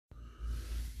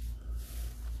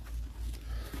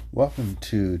Welcome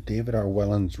to David R.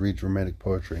 Welland's Reads Romantic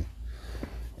Poetry.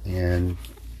 And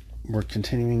we're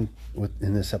continuing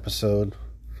in this episode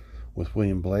with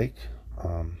William Blake,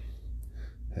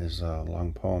 his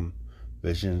long poem,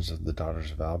 Visions of the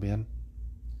Daughters of Albion.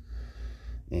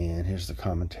 And here's the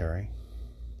commentary.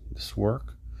 This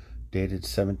work, dated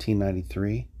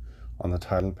 1793, on the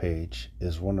title page,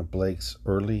 is one of Blake's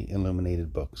early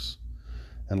illuminated books,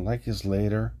 and like his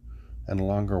later and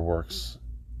longer works,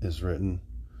 is written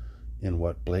in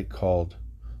what Blake called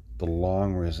the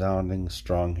long, resounding,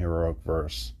 strong, heroic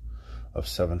verse of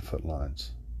 7-foot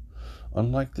lines.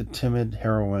 Unlike the timid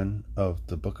heroine of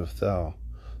the Book of Thel,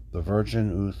 the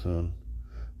virgin Uthun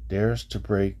dares to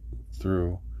break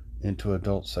through into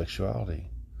adult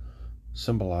sexuality,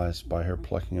 symbolized by her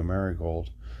plucking a marigold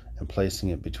and placing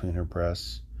it between her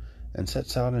breasts, and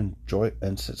sets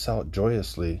out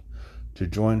joyously to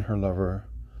join her lover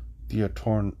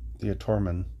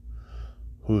Theotormon,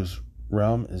 whose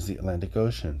realm is the Atlantic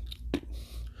Ocean.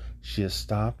 She is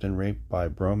stopped and raped by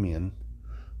Bromion,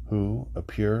 who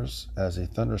appears as a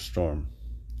thunderstorm.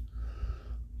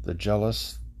 The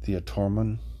jealous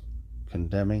Theotormon,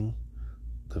 condemning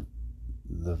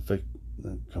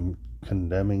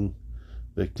condemning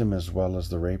victim as well as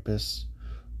the rapist,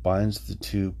 binds the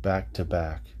two back to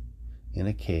back in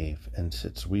a cave and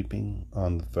sits weeping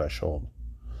on the threshold.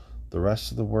 The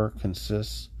rest of the work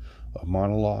consists of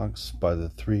monologues by the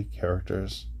three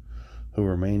characters who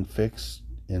remain fixed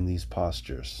in these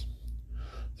postures.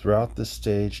 Throughout this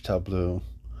stage tableau,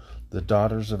 the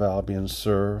daughters of Albion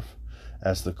serve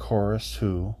as the chorus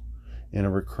who, in a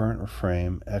recurrent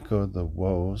refrain, echo the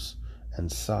woes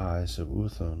and sighs of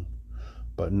Uthun,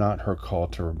 but not her call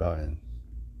to rebellion.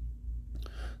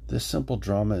 This simple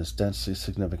drama is densely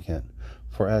significant,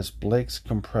 for as Blake's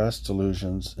compressed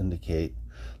allusions indicate,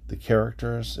 the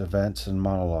characters, events, and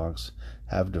monologues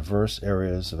have diverse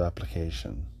areas of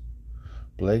application.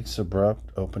 Blake's abrupt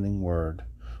opening word,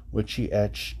 which he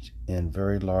etched in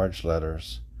very large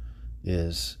letters,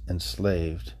 is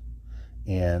enslaved,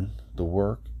 and the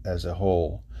work as a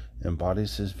whole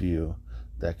embodies his view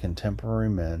that contemporary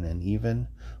men, and even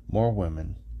more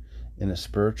women, in a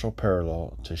spiritual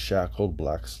parallel to shackled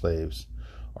black slaves,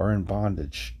 are in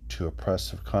bondage to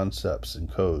oppressive concepts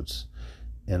and codes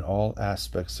in all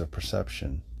aspects of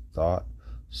perception, thought,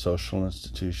 social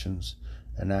institutions,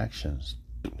 and actions.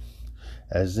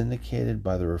 As indicated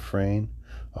by the refrain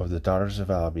of the Daughters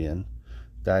of Albion,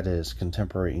 that is,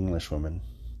 contemporary English women,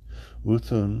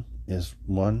 Uthun in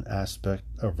one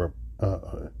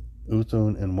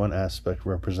aspect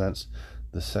represents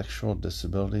the sexual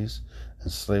disabilities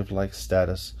and slave-like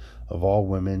status of all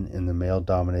women in the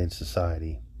male-dominated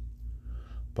society.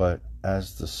 But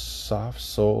as the soft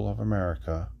soul of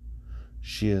America,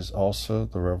 she is also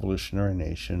the revolutionary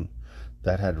nation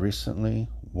that had recently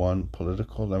won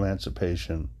political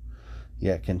emancipation,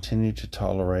 yet continued to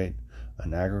tolerate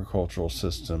an agricultural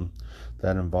system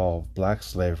that involved black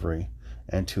slavery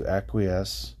and to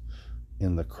acquiesce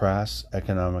in the crass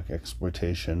economic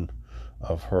exploitation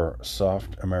of her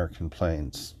soft American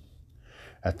plains.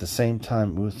 At the same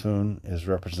time, Uthun is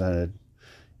represented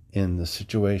in the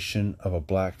situation of a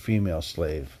black female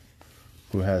slave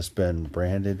who has been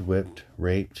branded, whipped,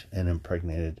 raped, and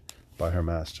impregnated by her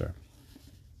master.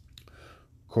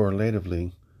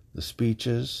 Correlatively, the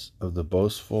speeches of the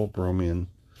boastful Bromion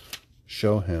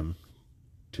show him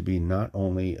to be not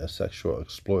only a sexual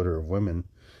exploiter of women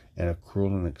and a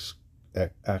cruel and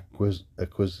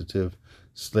acquisitive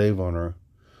slave owner,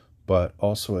 but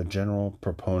also a general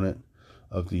proponent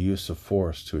of the use of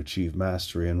force to achieve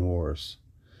mastery in wars,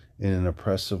 in an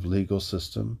oppressive legal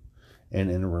system, and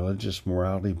in a religious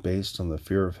morality based on the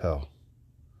fear of hell.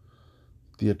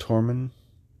 Theotormon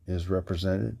is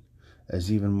represented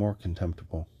as even more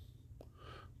contemptible.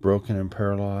 Broken and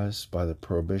paralyzed by the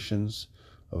prohibitions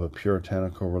of a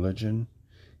puritanical religion,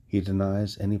 he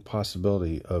denies any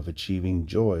possibility of achieving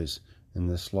joys in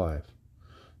this life,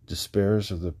 despairs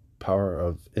of the power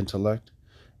of intellect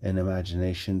and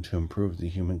imagination to improve the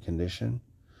human condition,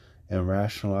 and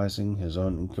rationalizing his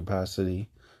own incapacity,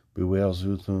 bewails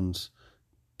Uthun's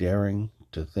daring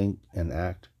to think and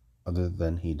act other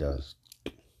than he does.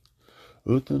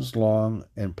 Uthun's long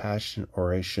and passionate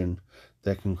oration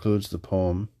that concludes the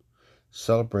poem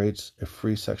celebrates a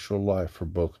free sexual life for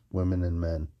both women and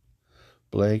men.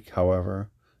 Blake, however,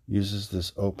 uses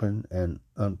this open and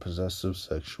unpossessive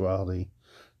sexuality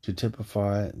to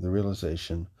typify the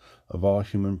realization of all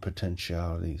human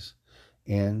potentialities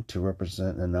and to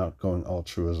represent an outgoing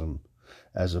altruism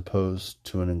as opposed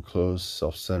to an enclosed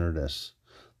self-centeredness,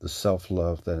 the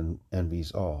self-love that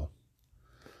envies all.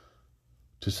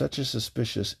 To such a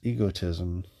suspicious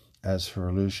egotism as her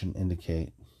illusion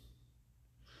indicate.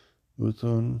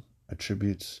 Uthun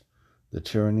attributes the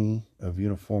tyranny of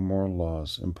uniform moral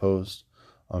laws imposed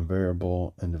on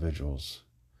variable individuals,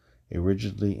 a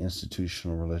rigidly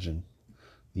institutional religion,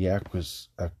 the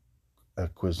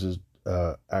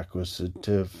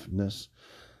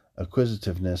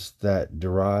acquisitiveness that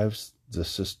derives the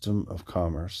system of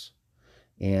commerce,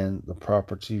 and the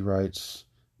property rights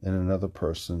in another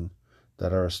person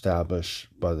that are established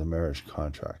by the marriage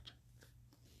contract.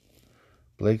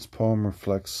 Blake's poem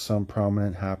reflects some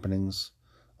prominent happenings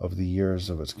of the years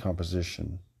of its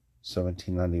composition,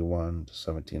 1791 to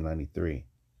 1793.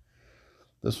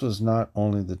 This was not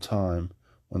only the time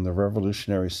when the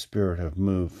revolutionary spirit had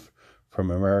moved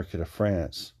from America to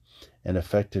France and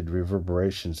effected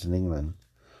reverberations in England,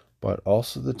 but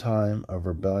also the time of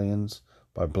rebellions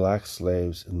by black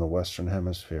slaves in the Western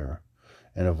Hemisphere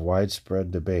and of widespread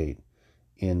debate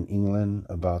in England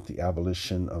about the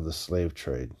abolition of the slave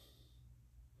trade.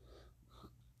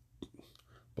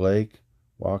 Blake,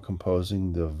 while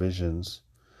composing the Visions,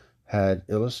 had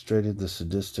illustrated the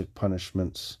sadistic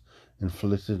punishments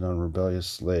inflicted on rebellious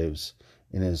slaves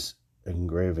in his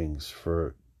engravings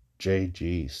for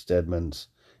J.G. Stedman's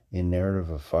A Narrative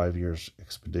of 5 Years'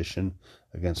 Expedition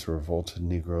Against the Revolted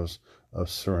Negroes of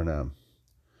Suriname.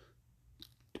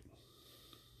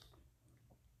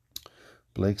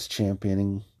 Blake's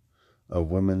championing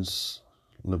of women's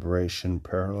liberation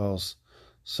parallels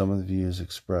some of the views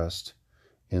expressed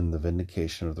in The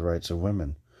Vindication of the Rights of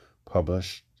Women,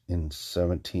 published in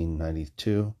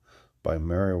 1792 by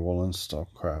Mary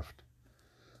Wollstonecraft,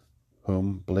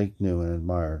 whom Blake knew and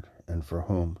admired, and for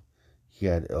whom he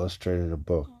had illustrated a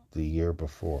book the year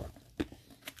before.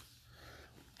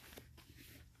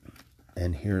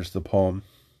 And here's the poem,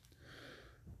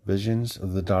 Visions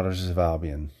of the Daughters of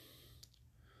Albion.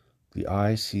 The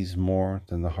eye sees more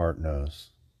than the heart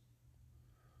knows.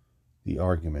 The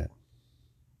argument.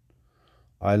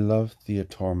 I loved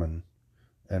Theotormon,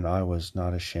 and I was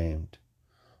not ashamed.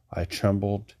 I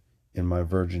trembled in my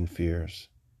virgin fears,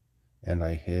 and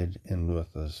I hid in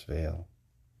Luitha's veil.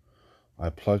 I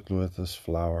plucked Luitha's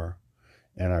flower,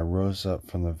 and I rose up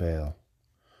from the veil,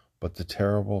 but the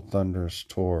terrible thunders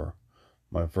tore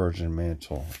my virgin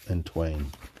mantle in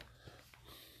twain.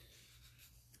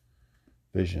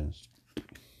 Visions.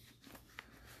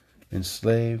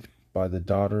 Enslaved by the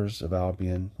daughters of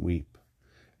Albion weep,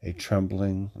 a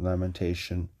trembling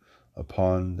lamentation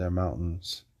upon their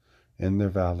mountains, in their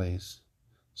valleys,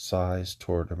 sighs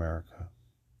toward America.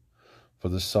 For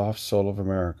the soft soul of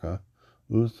America,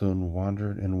 Uthun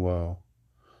wandered in woe,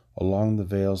 along the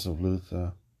vales of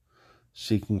Lutha,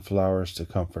 seeking flowers to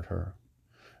comfort her,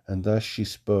 and thus she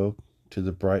spoke to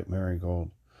the bright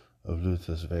marigold of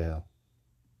Lutha's vale.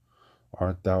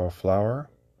 Art thou a flower?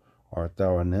 Art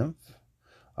thou a nymph?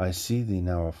 I see thee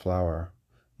now a flower,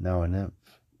 now a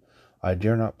nymph. I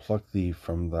dare not pluck thee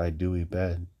from thy dewy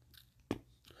bed.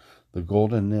 The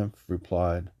golden nymph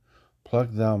replied, Pluck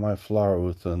thou my flower,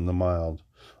 Uthun the mild.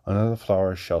 Another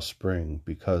flower shall spring,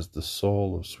 because the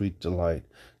soul of sweet delight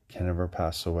can never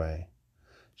pass away.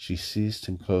 She ceased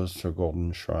and closed her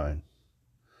golden shrine.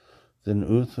 Then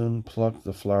Uthun plucked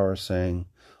the flower, saying,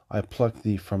 I pluck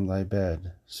thee from thy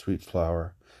bed, sweet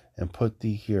flower, and put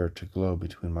thee here to glow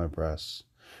between my breasts.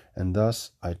 And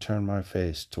thus I turn my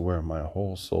face to where my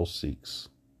whole soul seeks.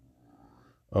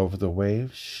 Over the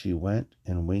waves she went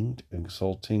and winged,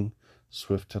 exulting,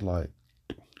 swift delight,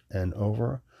 and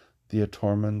over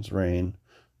Theotormon's reign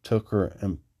took her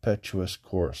impetuous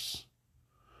course.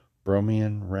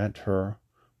 Bromion rent her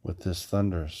with his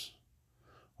thunders.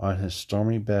 On his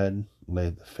stormy bed lay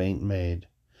the faint maid,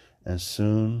 and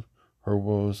soon her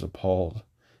woes appalled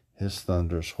his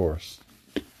thunders hoarse.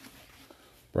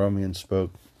 Bromion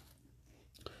spoke,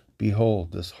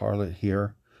 Behold this harlot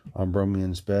here on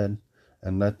Bromion's bed,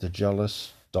 and let the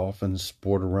jealous dolphins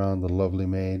sport around the lovely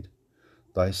maid.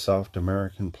 Thy soft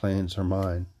American plains are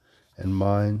mine, and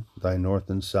mine thy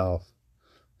north and south.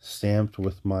 Stamped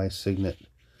with my signet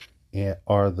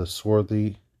are the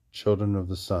swarthy children of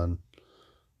the sun.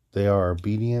 They are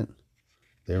obedient,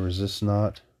 they resist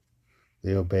not,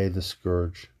 they obey the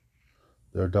scourge.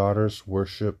 Their daughters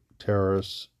worship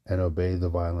terrorists and obey the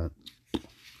violent.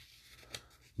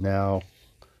 Now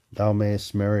thou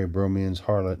mayest marry Bromion's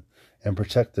harlot, and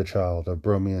protect the child of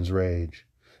Bromion's rage,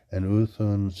 and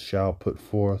Uthun shall put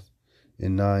forth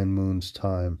in 9 moons'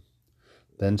 time.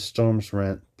 Then storms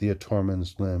rent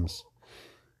Theotormon's limbs.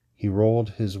 He rolled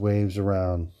his waves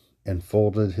around, and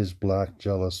folded his black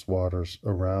jealous waters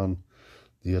around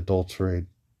the adulterate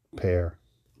pair.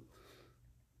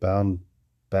 Bound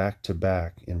back to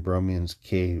back in Bromion's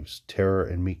caves, terror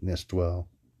and meekness dwell.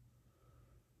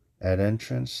 At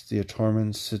entrance,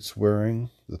 Theotormon sits wearing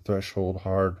the threshold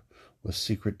hard with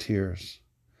secret tears.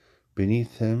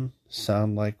 Beneath him,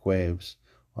 sound like waves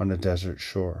on a desert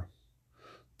shore.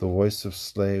 The voice of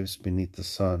slaves beneath the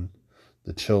sun,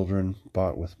 the children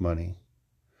bought with money,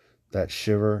 that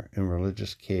shiver in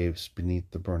religious caves beneath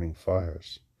the burning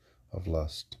fires of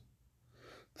lust,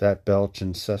 that belch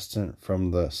incessant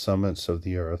from the summits of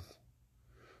the earth.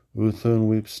 Uthun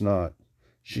weeps not,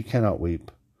 she cannot weep,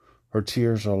 her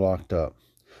tears are locked up,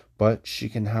 but she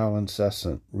can howl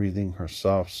incessant, wreathing her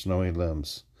soft snowy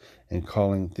limbs, and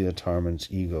calling Theotormon's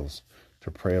eagles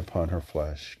to prey upon her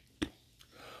flesh.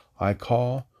 I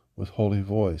call with holy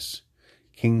voice,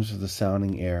 kings of the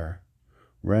sounding air,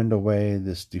 rend away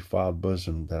this defiled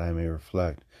bosom, that I may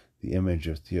reflect the image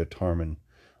of Theotormon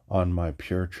on my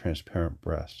pure transparent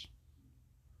breast.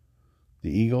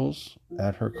 The eagles,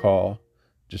 at her call,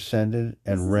 descended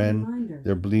and rend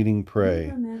their bleeding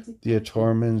prey.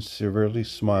 Theotormon severely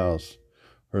smiles.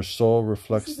 Her soul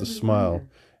reflects the smile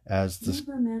as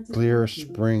the clear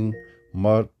spring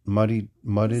mudded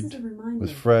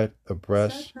with fret of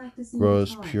breast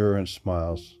grows pure and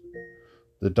smiles.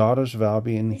 The daughters of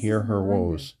Albion hear her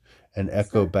woes and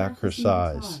echo back her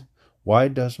sighs. Why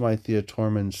does my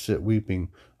Theotormon sit weeping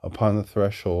upon the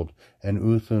threshold, and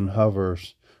Uthun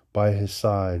hovers by his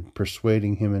side,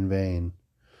 persuading him in vain?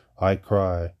 I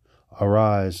cry,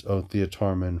 arise, O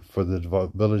Theotormon, for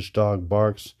the village dog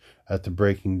barks at the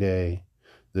breaking day.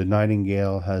 The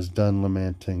nightingale has done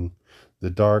lamenting.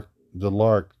 The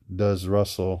lark does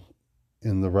rustle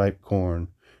in the ripe corn,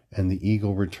 and the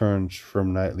eagle returns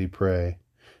from nightly prey,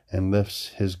 and lifts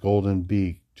his golden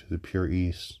beak to the pure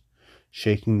east,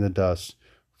 shaking the dust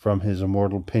from his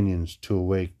immortal pinions to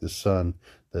awake the sun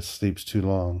that sleeps too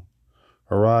long.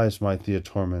 Arise, my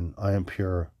Theotormon, I am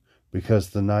pure, because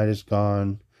the night is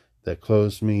gone that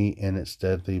clothes me in its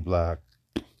deadly black.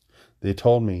 They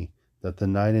told me that the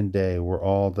night and day were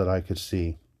all that I could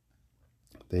see.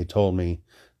 They told me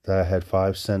that I had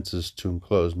 5 senses to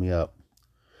enclose me up,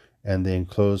 and they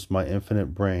enclosed my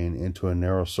infinite brain into a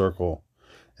narrow circle,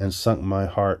 and sunk my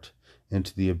heart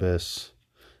into the abyss,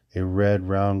 a red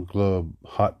round globe,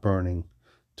 hot burning,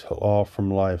 till all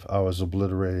from life I was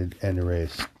obliterated and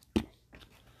erased.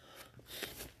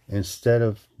 Instead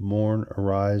of morn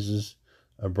arises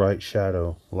a bright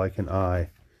shadow, like an eye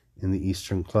in the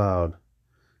eastern cloud.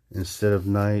 Instead of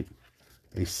night,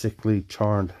 a sickly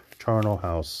charnel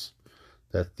house,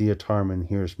 that Theotormon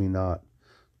hears me not.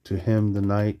 To him the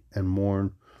night and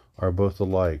morn are both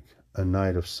alike, a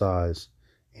night of sighs,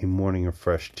 a morning of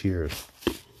fresh tears.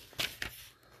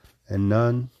 And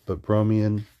none but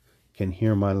Bromion can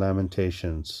hear my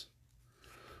lamentations.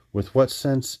 With what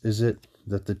sense is it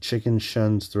that the chicken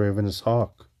shuns the ravenous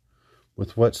hawk?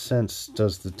 With what sense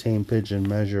does the tame pigeon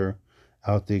measure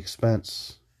out the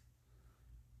expanse?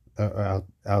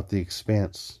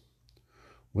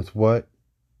 With what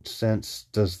sense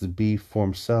does the bee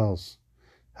form cells?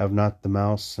 Have not the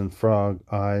mouse and frog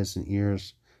eyes and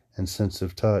ears and sense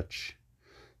of touch?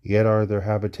 Yet are their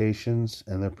habitations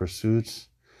and their pursuits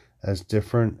as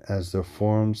different as their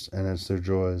forms and as their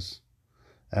joys.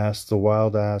 Ask the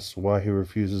wild ass why he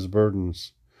refuses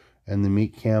burdens, and the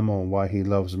meek camel why he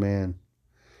loves man.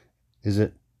 Is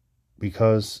it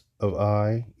because of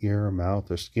eye, ear, mouth,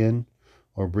 or skin,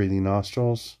 or breathing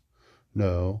nostrils?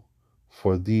 No,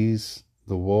 for these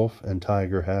the wolf and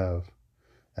tiger have.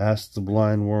 Ask the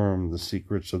blind worm the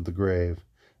secrets of the grave,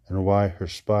 and why her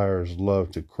spires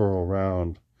love to curl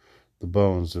round the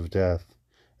bones of death.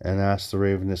 And ask the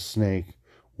ravenous snake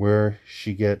where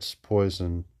she gets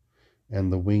poison,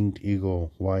 and the winged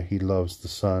eagle why he loves the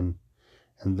sun.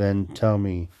 And then tell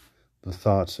me the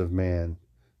thoughts of man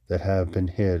that have been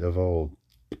hid of old.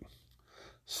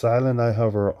 Silent I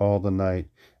hover all the night,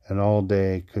 and all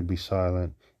day could be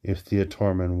silent, if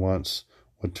Theotormon once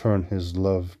would turn his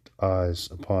loved eyes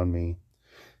upon me.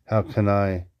 How can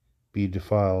I be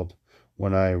defiled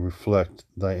when I reflect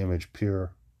thy image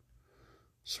pure?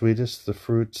 Sweetest the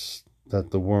fruits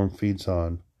that the worm feeds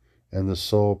on, and the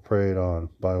soul preyed on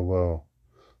by woe.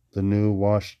 The new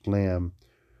washed lamb,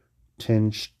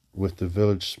 tinged with the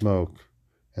village smoke,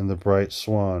 and the bright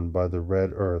swan by the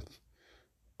red earth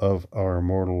of our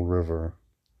immortal river.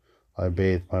 I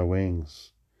bathe my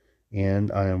wings,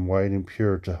 and I am white and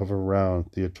pure to hover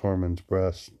round Theotormon's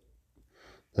breast.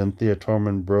 Then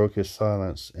Theotormon broke his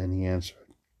silence, and he answered,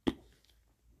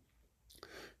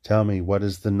 Tell me, what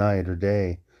is the night or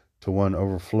day to one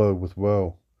overflowed with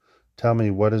woe? Tell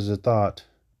me, what is a thought,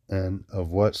 and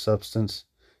of what substance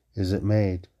is it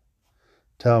made?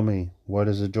 Tell me, what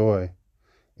is a joy,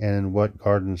 and in what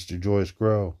gardens do joys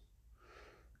grow?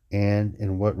 and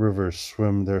in what rivers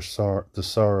swim the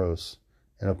sorrows,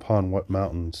 and upon what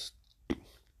mountains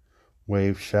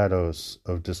wave shadows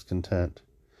of discontent,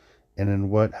 and in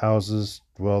what houses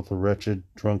dwell the wretched,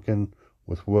 drunken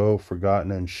with woe,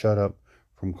 forgotten and shut up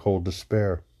from cold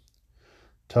despair.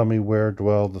 Tell me where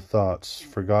dwell the thoughts,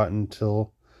 forgotten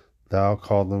till thou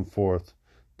call them forth.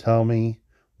 Tell me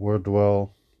where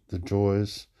dwell the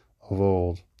joys of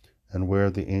old, and where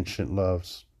the ancient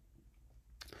loves.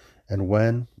 And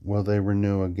when will they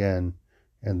renew again,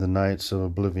 and the nights of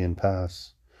oblivion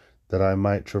pass, that I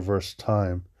might traverse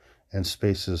time and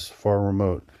spaces far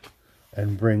remote,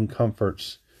 and bring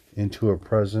comforts into a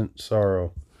present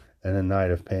sorrow and a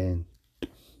night of pain?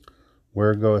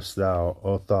 Where goest thou,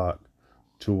 O thought?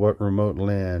 To what remote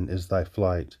land is thy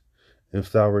flight?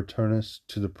 If thou returnest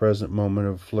to the present moment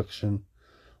of affliction,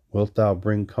 wilt thou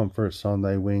bring comforts on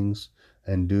thy wings,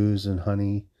 and dews and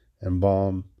honey and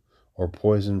balm, or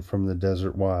poison from the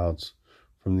desert wilds,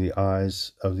 from the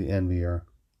eyes of the envier?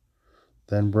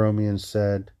 Then Bromian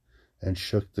said, and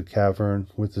shook the cavern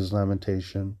with his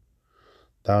lamentation,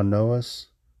 Thou knowest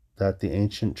that the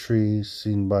ancient trees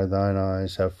seen by thine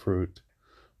eyes have fruit,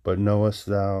 but knowest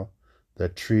thou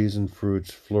that trees and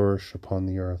fruits flourish upon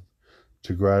the earth,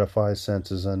 to gratify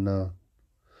senses unknown?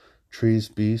 Trees,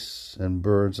 beasts, and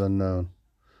birds unknown,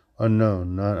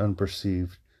 not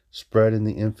unperceived, spread in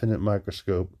the infinite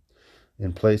microscope,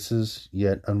 in places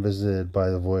yet unvisited by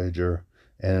the voyager,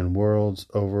 and in worlds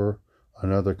over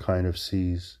another kind of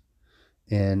seas,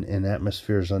 and in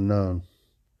atmospheres unknown.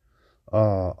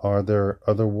 Ah, are there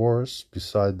other wars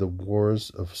beside the wars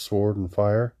of sword and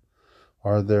fire?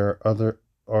 Are there other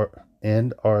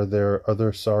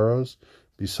sorrows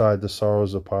beside the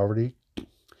sorrows of poverty?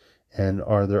 And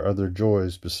are there other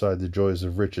joys beside the joys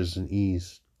of riches and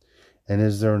ease? And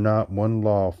is there not one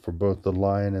law for both the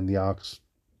lion and the ox?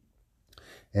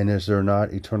 And is there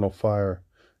not eternal fire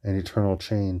and eternal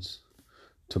chains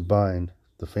to bind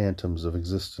the phantoms of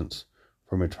existence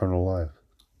from eternal life?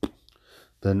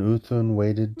 Then Uthun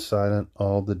waited silent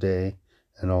all the day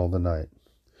and all the night.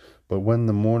 But when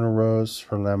the morn arose,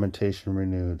 her lamentation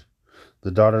renewed.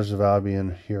 The daughters of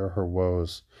Albion hear her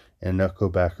woes, and echo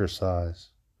back her sighs.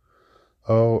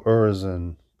 O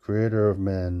Urizen, creator of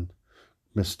men,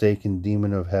 mistaken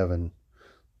demon of heaven,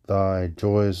 thy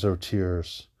joys are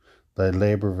tears, thy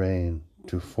labor vain,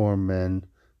 to form men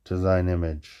to thine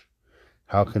image.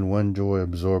 How can one joy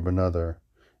absorb another,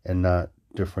 and not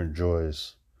different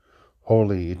joys?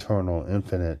 Holy, eternal,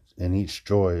 infinite, in each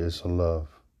joy is a love.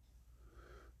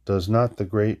 Does not the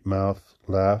great mouth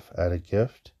laugh at a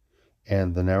gift,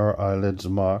 and the narrow eyelids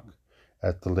mock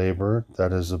at the labor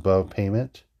that is above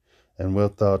payment? And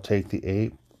wilt thou take the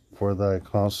ape for thy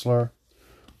counselor,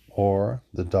 or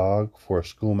the dog for a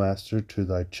schoolmaster to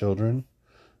thy children?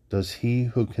 Does he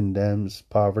who condemns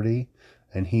poverty,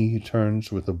 and he who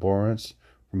turns with abhorrence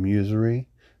from usury,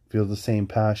 feel the same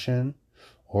passion,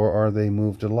 or are they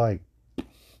moved alike?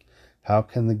 How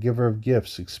can the giver of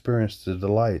gifts experience the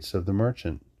delights of the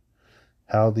merchant?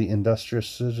 How the industrious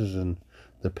citizen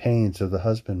the pains of the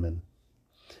husbandman?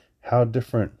 How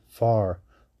different far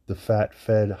the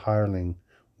fat-fed hireling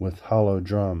with hollow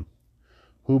drum,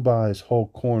 who buys whole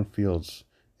cornfields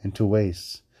into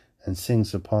wastes and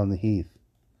sings upon the heath?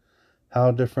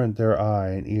 How different their eye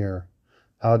and ear,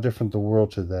 how different the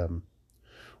world to them!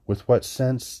 With what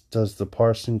sense does the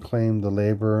parson claim the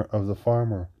labor of the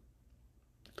farmer?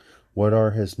 What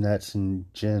are his nets and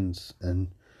gins and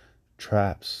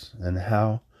traps, and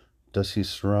how does he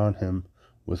surround him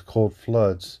with cold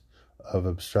floods of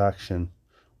abstraction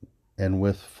and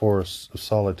with forests of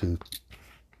solitude,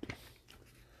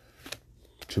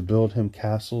 to build him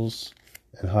castles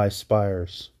and high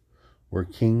spires, where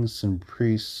kings and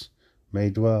priests may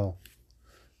dwell,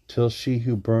 till she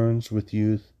who burns with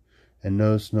youth and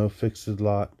knows no fixed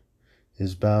lot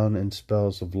is bound in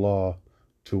spells of law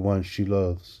to one she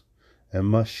loathes? And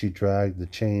must she drag the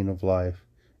chain of life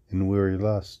in weary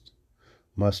lust?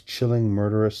 Must chilling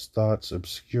murderous thoughts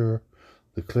obscure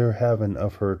the clear heaven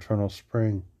of her eternal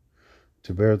spring,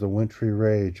 to bear the wintry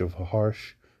rage of a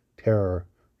harsh terror,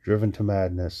 driven to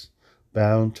madness,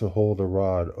 bound to hold a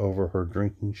rod over her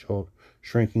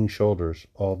shrinking shoulders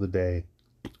all the day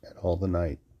and all the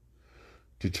night,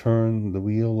 to turn the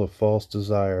wheel of false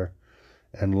desire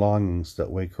and longings that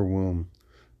wake her womb,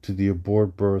 to the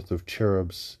abhorred birth of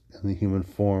cherubs in the human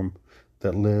form,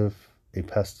 that live a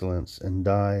pestilence and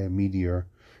die a meteor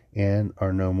and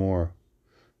are no more,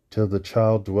 till the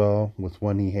child dwell with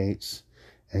one he hates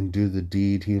and do the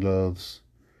deed he loathes,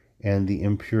 and the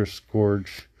impure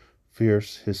scourge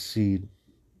force his seed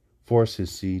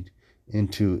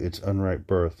into its unripe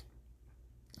birth,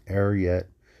 ere yet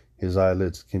his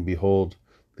eyelids can behold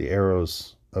the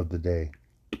arrows of the day.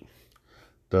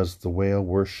 Does the whale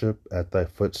worship at thy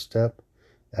footstep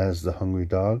as the hungry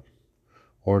dog?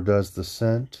 Or does the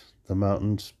scent the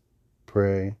mountains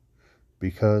pray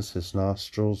because his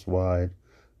nostrils wide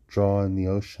draw in the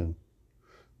ocean?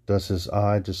 Does his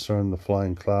eye discern the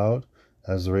flying cloud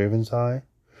as the raven's eye?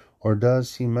 Or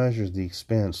does he measure the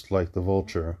expanse like the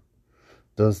vulture?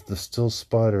 Does the still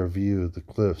spider view the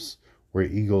cliffs where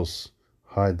eagles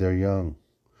hide their young?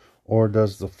 Or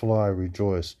does the fly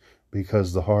rejoice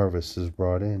because the harvest is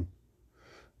brought in?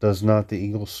 Does not the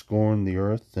eagle scorn the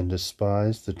earth and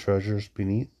despise the treasures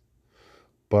beneath?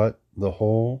 But the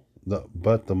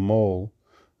mole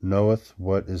knoweth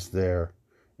what is there,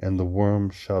 and the worm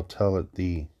shall tell it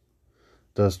thee.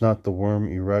 Does not the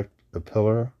worm erect a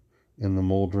pillar in the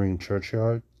mouldering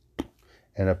churchyard,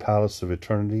 and a palace of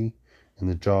eternity in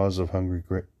the jaws of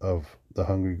the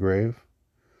hungry grave?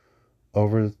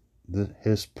 Over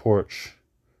his porch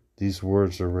these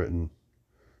words are written: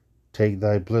 Take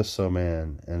thy bliss, O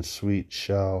man, and sweet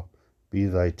shall be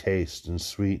thy taste, and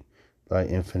sweet thy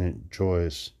infinite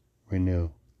joys renew.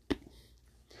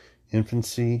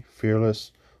 Infancy,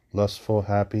 fearless, lustful,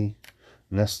 happy,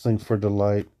 nestling for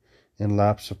delight in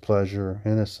laps of pleasure,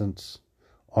 innocence,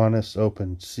 honest,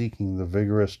 open, seeking the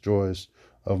vigorous joys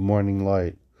of morning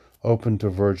light, open to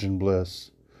virgin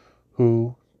bliss.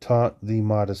 Who taught thee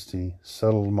modesty,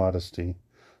 settled modesty,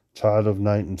 child of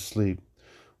night and sleep?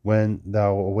 When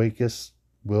thou awakest,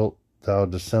 wilt thou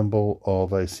dissemble all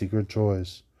thy secret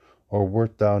joys? Or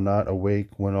wert thou not awake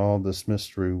when all this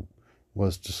mystery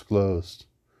was disclosed?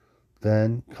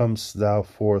 Then comest thou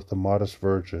forth a modest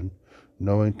virgin,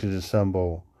 knowing to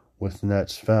dissemble, with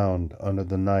nets found under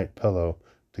the night pillow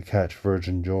to catch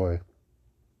virgin joy,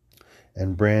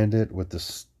 and brand it with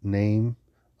the name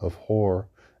of whore,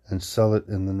 and sell it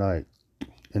in the night,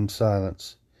 in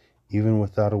silence, even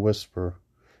without a whisper,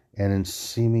 and in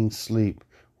seeming sleep,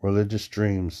 religious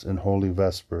dreams and holy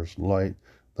vespers light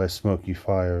thy smoky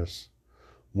fires.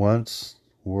 Once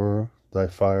were thy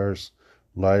fires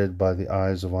lighted by the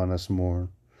eyes of honest morn,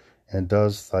 and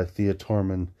does thy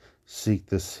Theotormon seek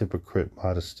this hypocrite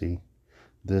modesty,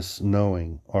 this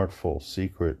knowing, artful,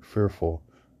 secret, fearful,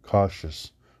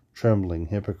 cautious, trembling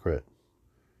hypocrite?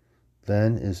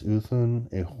 Then is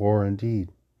Uthun a whore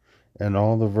indeed, and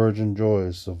all the virgin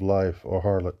joys of life are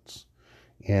harlots,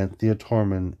 and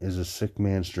Theotormon is a sick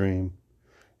man's dream,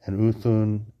 and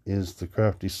Uthun is the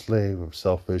crafty slave of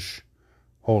selfish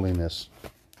holiness.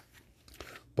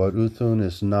 But Uthun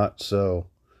is not so,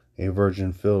 a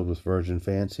virgin filled with virgin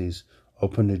fancies,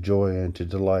 open to joy and to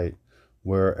delight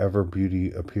wherever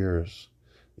beauty appears.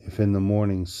 If in the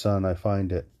morning sun I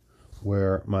find it,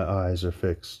 where my eyes are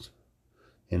fixed,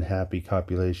 in happy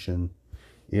copulation,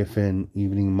 if in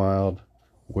evening mild,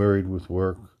 wearied with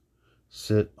work,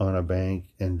 sit on a bank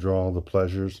and draw the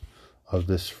pleasures of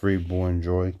this free-born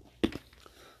joy.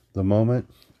 The moment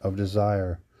of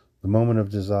desire,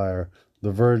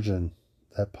 the virgin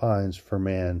that pines for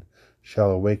man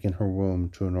shall awaken her womb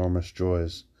to enormous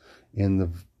joys. In the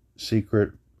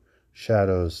secret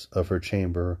shadows of her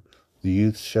chamber, the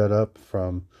youth shut up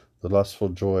from the lustful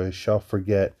joy shall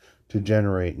forget to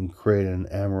generate and create an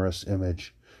amorous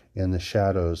image in the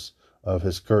shadows of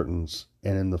his curtains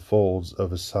and in the folds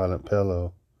of his silent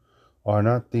pillow. Are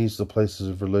not these the places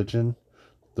of religion,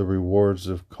 the rewards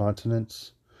of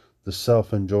continence, the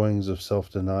self-enjoyings of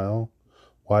self-denial?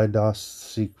 Why dost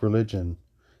seek religion?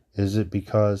 Is it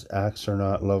because acts are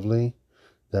not lovely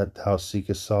that thou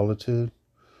seekest solitude,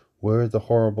 where the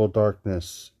horrible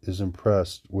darkness is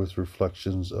impressed with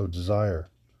reflections of desire?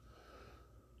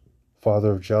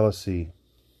 Father of jealousy,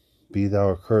 be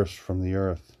thou accursed from the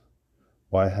earth.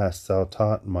 Why hast thou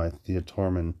taught my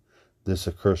Theotormon this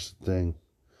accursed thing,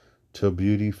 till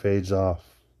beauty fades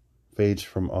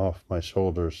from off my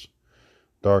shoulders,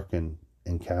 darkened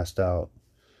and cast out,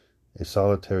 a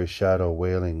solitary shadow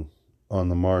wailing on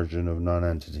the margin of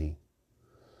nonentity?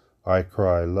 I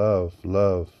cry, love,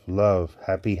 love, love,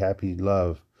 happy, happy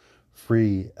love,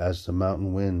 free as the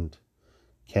mountain wind.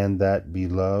 Can that be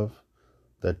love,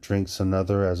 that drinks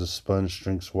another as a sponge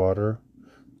drinks water,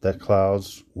 that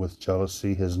clouds with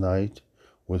jealousy his night,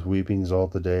 with weepings all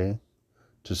the day,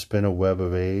 to spin a web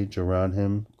of age around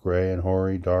him, grey and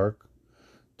hoary dark,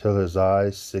 till his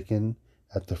eyes sicken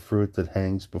at the fruit that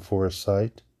hangs before his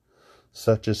sight?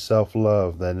 Such is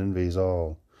self-love that envies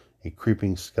all, a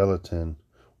creeping skeleton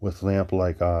with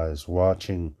lamp-like eyes,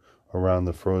 watching around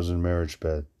the frozen marriage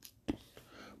bed.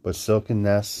 But silken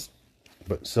nets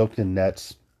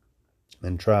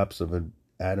and traps of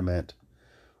adamant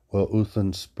will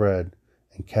Uthun spread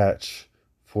and catch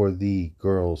for thee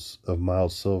girls of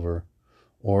mild silver,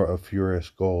 or of furious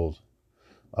gold.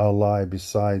 I'll lie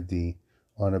beside thee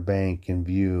on a bank and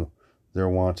view their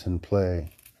wanton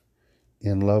play.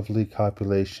 In lovely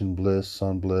copulation, bliss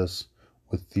on bliss,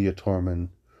 with Theotormon,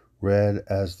 red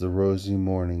as the rosy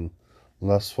morning,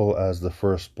 lustful as the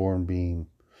firstborn beam.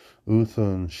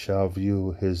 Uthun shall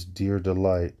view his dear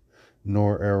delight,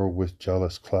 nor e'er with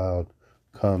jealous cloud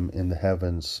come in the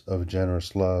heavens of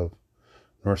generous love,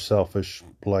 nor selfish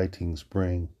blightings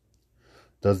bring.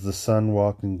 Does the sun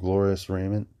walk in glorious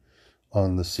raiment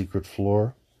on the secret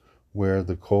floor, where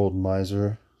the cold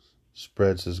miser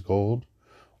spreads his gold?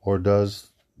 Or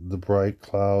does the bright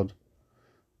cloud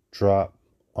drop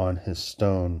on his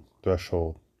stone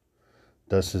threshold?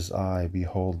 Does his eye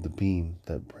behold the beam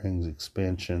that brings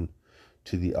expansion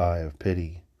to the eye of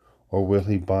pity? Or will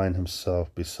he bind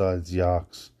himself beside the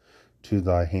ox to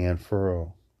thy hand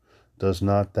furrow? Does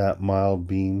not that mild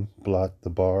beam blot the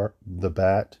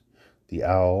bat, the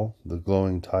owl, the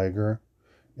glowing tiger,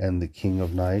 and the king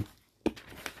of night?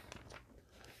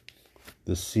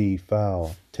 The sea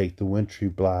fowl take the wintry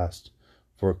blast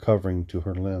for a covering to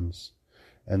her limbs,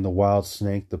 and the wild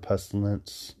snake the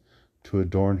pestilence to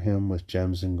adorn him with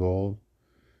gems and gold.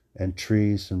 And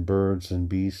trees and birds and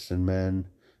beasts and men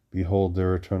behold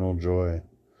their eternal joy.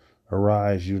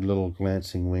 Arise, you little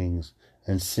glancing wings,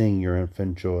 and sing your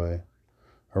infant joy.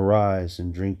 Arise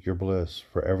and drink your bliss,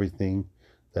 for everything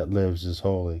that lives is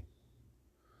holy.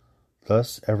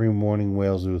 Thus every morning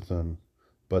wails Uthun,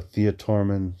 but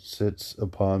Theotormon sits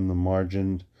upon the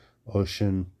margined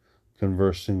ocean,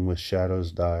 conversing with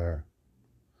shadows dire.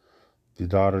 The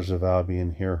daughters of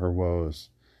Albion hear her woes,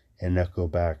 and echo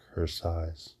back her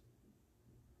sighs.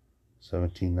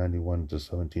 1791 to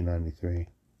 1793.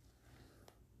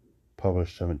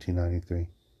 Published 1793.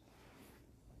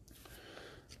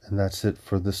 And that's it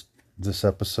for this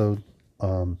episode.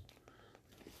 That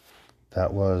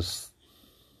was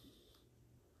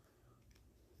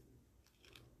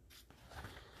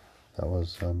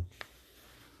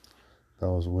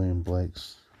William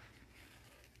Blake's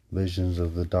Visions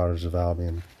of the Daughters of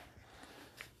Albion.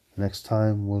 Next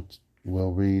time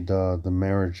we'll read The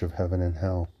Marriage of Heaven and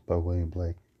Hell by William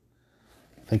Blake.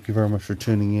 Thank you very much for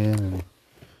tuning in,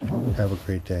 and have a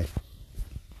great day.